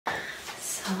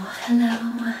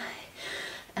hello.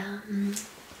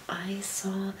 I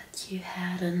saw that you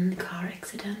had a car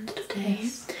accident today.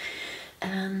 Yes.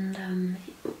 And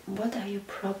what are your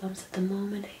problems at the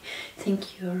moment? I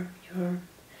think you're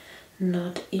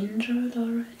not injured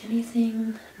or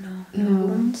anything. No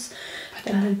wounds.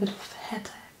 But a little bit of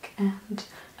headache and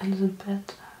a little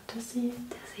bit dizzy.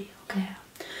 Okay. Yeah.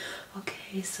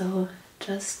 Okay. So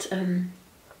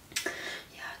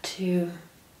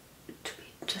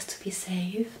just to be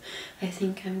safe, I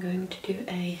think I'm going to do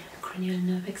a cranial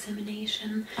nerve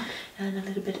examination and a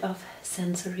little bit of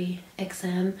sensory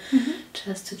exam,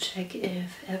 just to check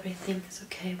if everything is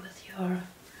okay with your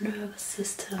nervous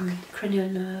system, cranial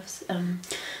nerves,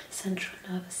 central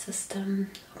nervous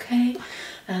system. Okay,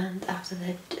 and after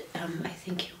that, I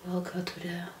think you will go to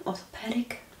the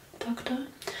orthopedic doctor,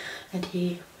 and he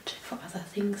will check for other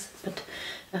things. But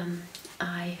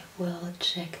I will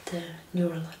check the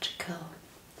neurological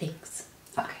things.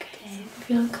 Okay. If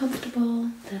you're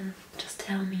uncomfortable, then just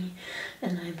tell me,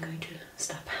 and I'm going to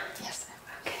stop. Yes, I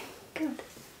will. Okay, good.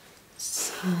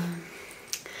 So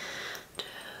the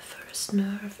first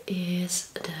nerve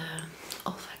is the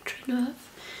olfactory nerve.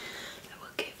 I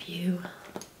will give you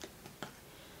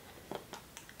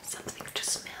something to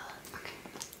smell. Okay.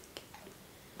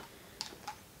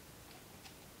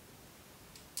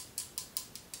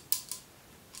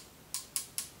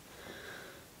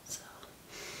 So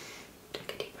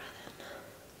take a deep breath in.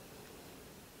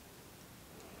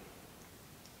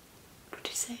 What did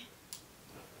you say?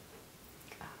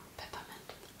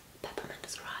 Peppermint. Peppermint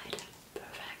is right.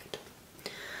 Perfect.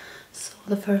 So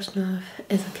the first nerve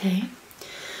is okay.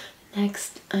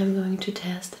 Next, I'm going to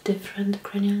test a different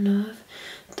cranial nerve,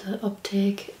 the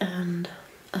optic, and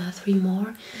 3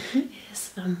 more is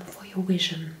for your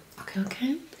vision.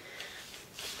 Okay.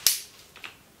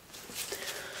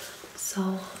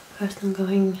 So first, I'm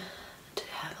going to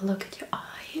have a look at your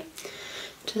eye.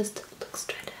 Just look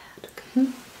straight ahead. Okay.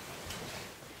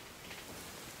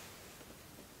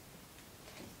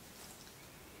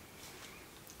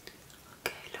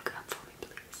 Okay, look up for me,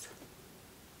 please.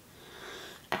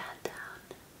 And down.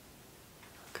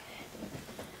 Okay.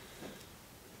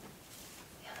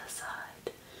 The other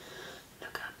side.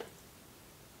 Look up.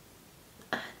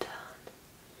 And down.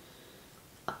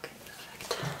 Okay,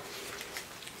 perfect.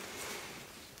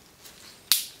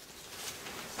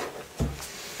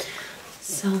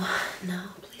 So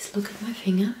now please look at my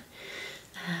finger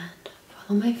and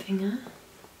follow my finger.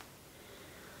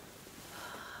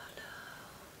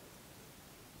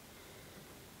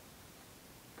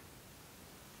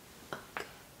 Okay.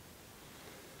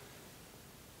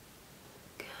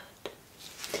 Good.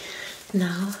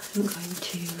 Now I'm going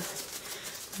to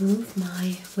move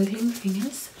my wiggling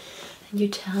fingers, and you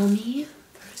tell me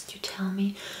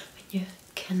when you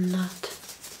cannot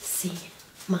see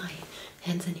my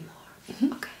hands anymore.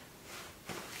 Okay.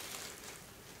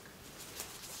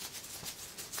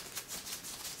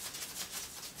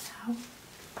 Now.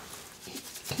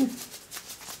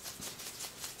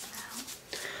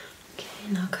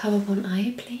 Okay, now cover one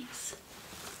eye, please.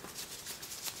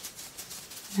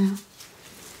 Now.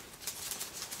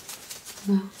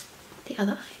 Now. The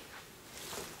other eye.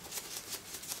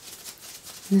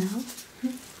 Now.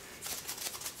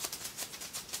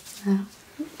 Now.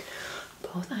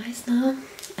 Both eyes now,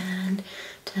 and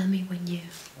tell me when you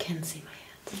can see my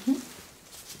hands.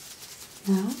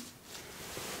 Now.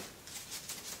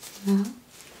 Now.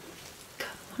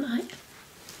 Cover one eye.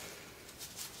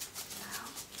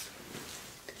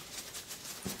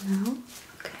 Now.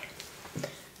 Okay.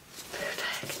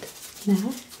 Perfect.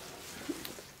 Now.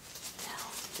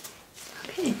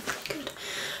 Okay, good.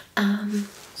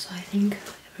 So I think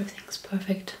everything's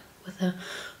perfect with the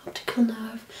optical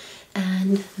nerve,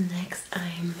 and next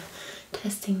I'm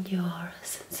testing your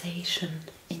sensation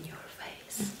in your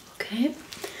face. Okay.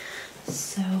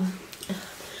 So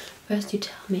first you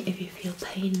tell me if you feel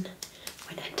pain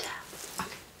when I tap.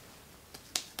 Okay.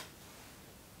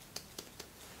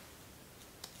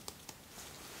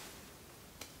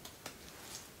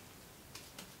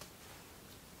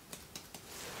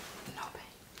 No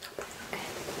pain. Okay.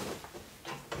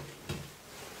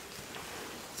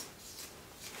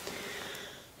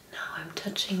 Now I'm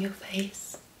touching your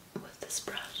face with this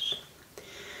brush,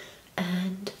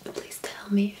 and please tell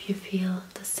me if you feel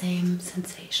the same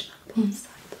sensation on both sides.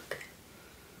 Okay.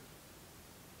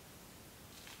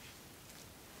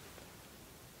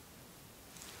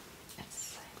 It's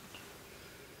the same.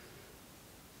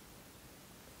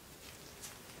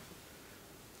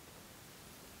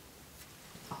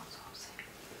 Also same.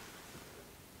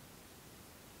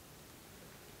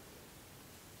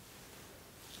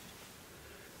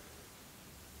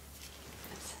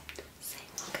 It's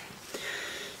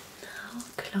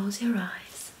close your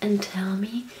eyes and tell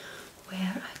me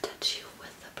where I touch you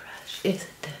with the brush. Is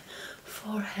it the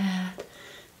forehead,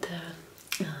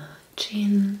 the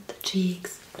chin, the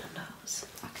cheeks, the nose?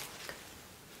 Okay.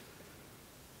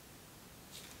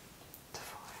 The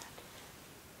forehead.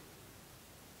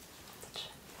 The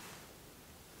chin.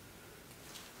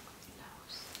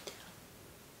 Nose.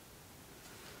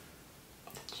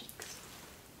 The cheeks.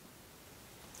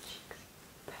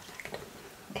 Perfect.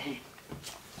 Okay.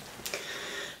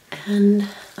 And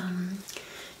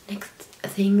next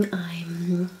thing,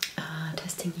 I'm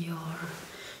testing your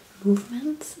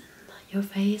movements in your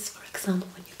face. For example,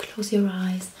 when you close your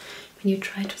eyes, when you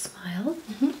try to smile.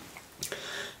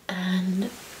 And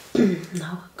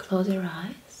now close your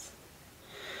eyes.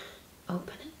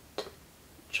 Open it.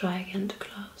 Try again to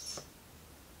close.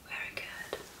 Very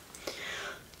good.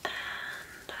 And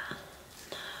now,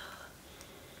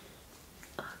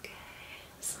 okay,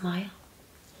 smile.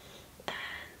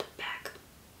 And back.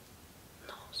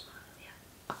 No, smile,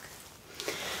 yeah. Okay.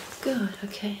 Good,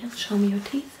 okay, and show me your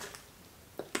teeth.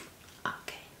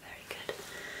 Okay, very good.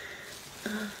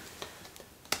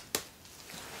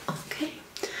 Okay,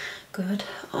 good.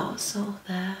 Also,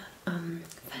 the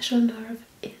facial nerve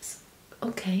is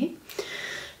okay.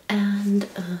 And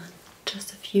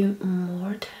just a few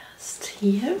more tests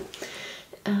here.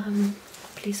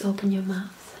 Please open your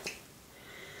mouth.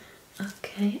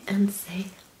 Okay, and say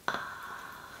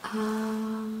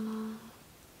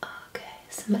okay,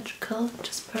 symmetrical,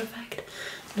 just perfect.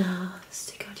 Now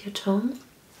stick out your tongue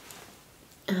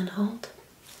and hold.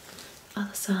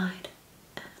 Other side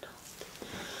and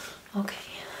hold.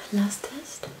 Okay, last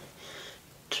test.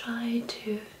 Try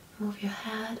to move your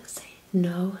head. Say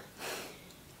no.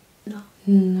 No.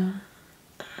 No.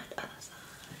 And other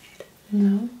side.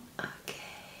 No.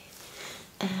 Okay.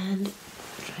 And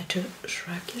try to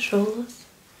shrug your shoulders.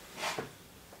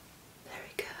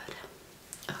 Very good.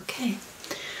 Okay.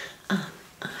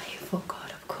 I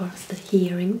forgot, of course, the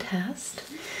hearing test.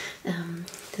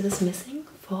 This is missing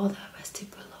for the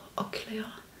vestibulo-ocular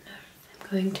nerve. I'm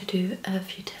going to do a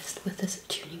few tests with this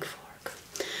tuning fork.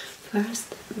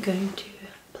 First, I'm going to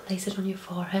place it on your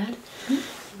forehead, and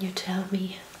you tell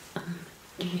me,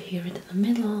 do you hear it in the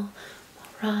middle, or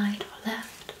right, or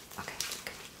left? Okay.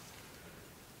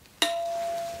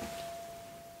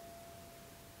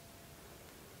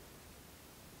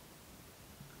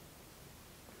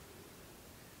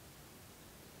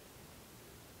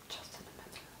 Just in the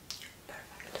middle.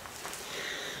 Perfect.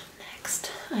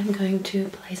 Next, I'm going to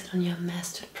place it on your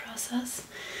mastered process,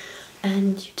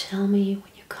 and you tell me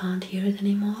when you can't hear it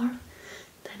anymore.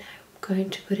 Then I'm going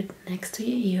to put it next to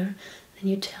your ear, then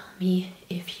you tell me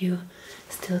if you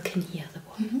still can hear the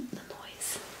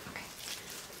noise. Okay.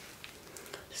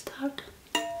 Start.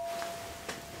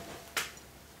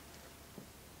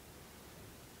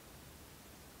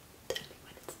 Tell me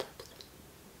when it stops.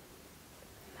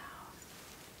 Now.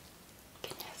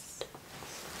 Yes.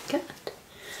 Good.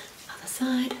 Other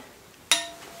side.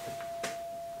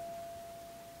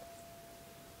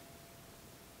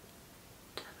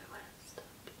 Tell me when it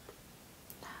stops.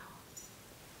 Now.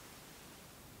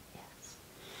 Yes.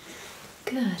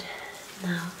 Good.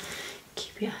 Now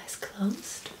keep your eyes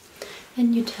closed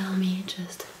and you tell me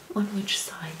just on which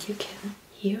side you can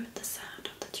hear the sound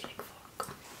of the tuning fork.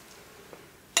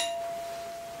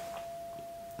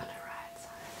 On the right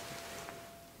side.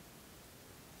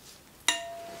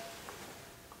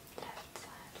 Left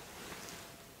side.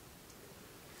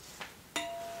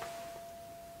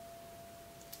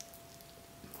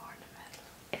 More in the middle.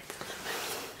 It's in the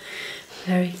middle.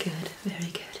 Very good,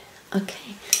 very good.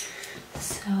 Okay,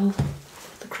 so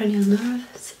the cranial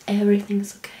nerves,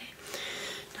 everything's okay.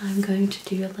 Now I'm going to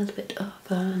do a little bit of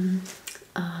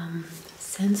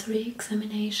sensory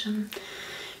examination.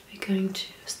 We're going to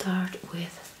start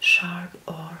with sharp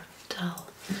or dull.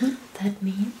 That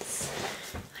means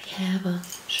I have a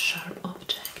sharp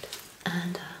object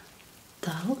and a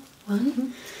dull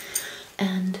one,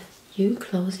 and you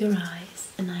close your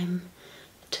eyes and I'm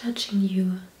touching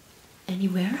you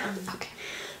anywhere. Okay.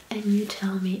 And you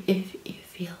tell me if you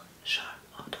feel sharp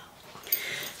or dull.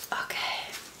 Okay,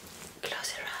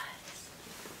 close your eyes.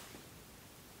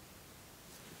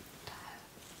 Dull.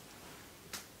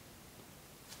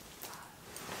 Dull.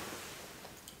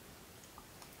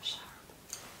 Sharp.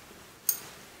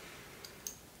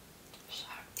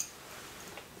 Sharp.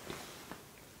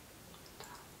 Dull.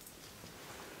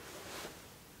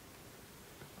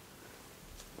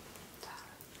 Dull.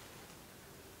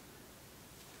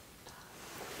 Dull.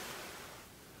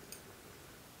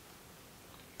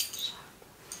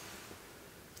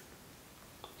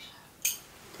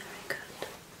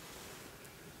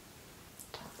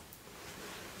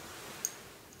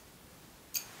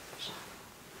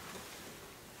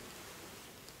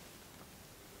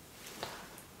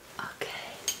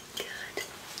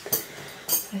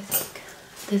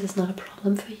 this is not a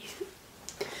problem for you.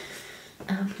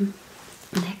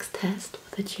 Next test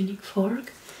with the tuning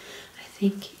fork. I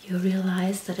think you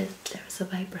realize that there is a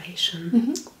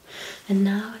vibration. And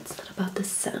now it's not about the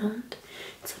sound,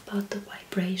 it's about the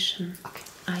vibration. Okay.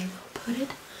 I will put it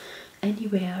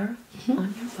anywhere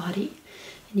on your body,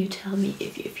 and you tell me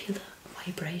if you feel the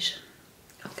vibration.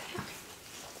 Okay.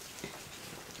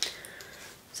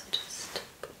 So just,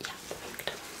 yeah,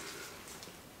 perfect.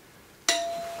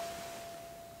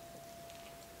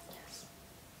 Yes.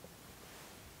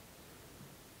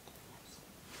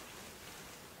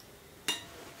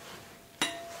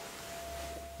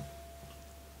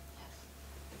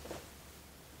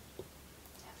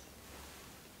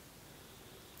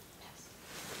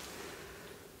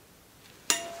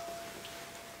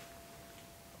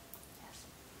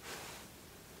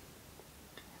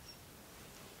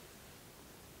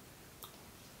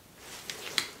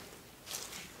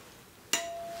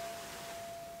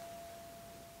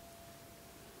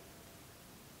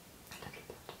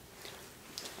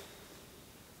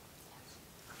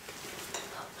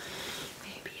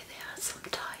 Maybe there are some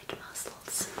tight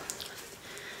muscles.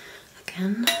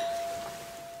 Again. Yeah,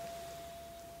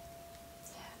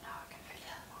 now I can feel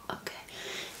it more. Okay.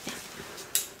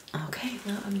 Yeah. Okay,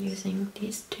 now I'm using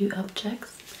these two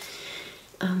objects.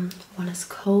 One is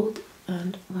cold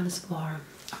and one is warm.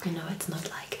 Okay, no, it's not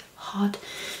like hot,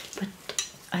 but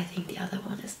I think the other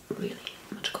one is really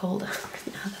much colder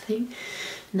than the other thing.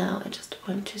 Now I just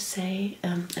want to say,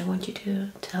 I want you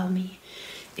to tell me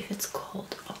if it's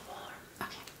cold or warm.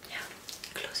 Okay. Yeah.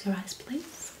 Close your eyes,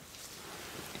 please.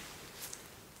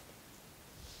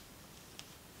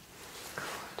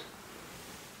 Cold.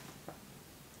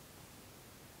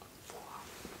 Warm.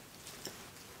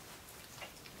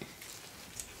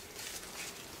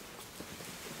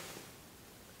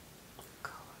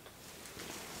 Cold.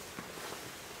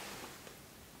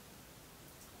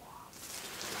 Warm.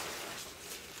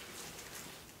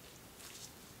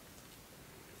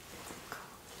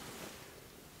 Cold.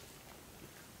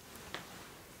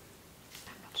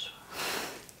 I'm not sure.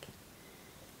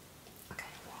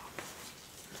 Okay, warm.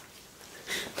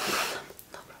 No problem.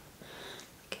 No problem.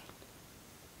 Okay.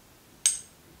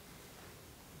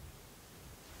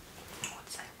 I would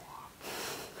say warm.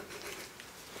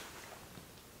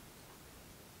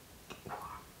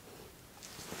 Warm.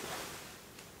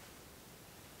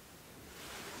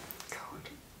 Cold.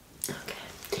 Okay.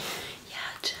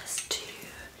 Yeah,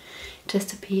 just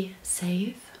to be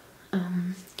safe,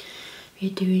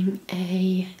 we're doing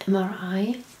a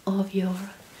MRI of your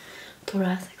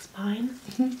thoracic spine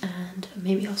and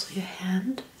maybe also your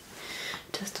hand,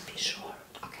 just to be sure.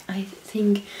 Okay. I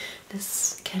think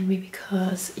this can be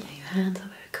because your hands are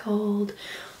very cold,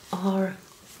 or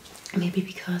maybe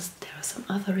because there are some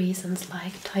other reasons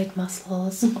like tight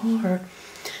muscles, or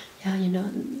yeah, you know,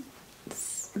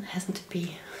 this hasn't to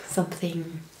be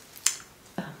something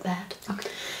bad. Okay.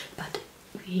 But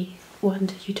we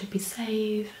want you to be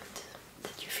safe and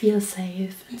that you feel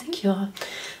safe and secure,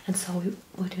 and so we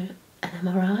will do an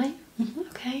MRI,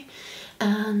 okay,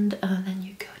 and then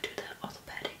you go to the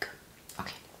orthopedic.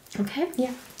 Okay. Okay?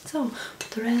 Yeah. So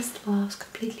the rest was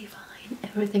completely fine,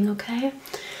 everything okay,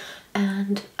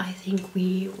 and I think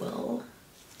we will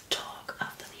talk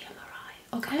after the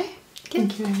MRI. Okay?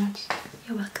 Thank you very much.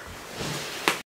 You're welcome.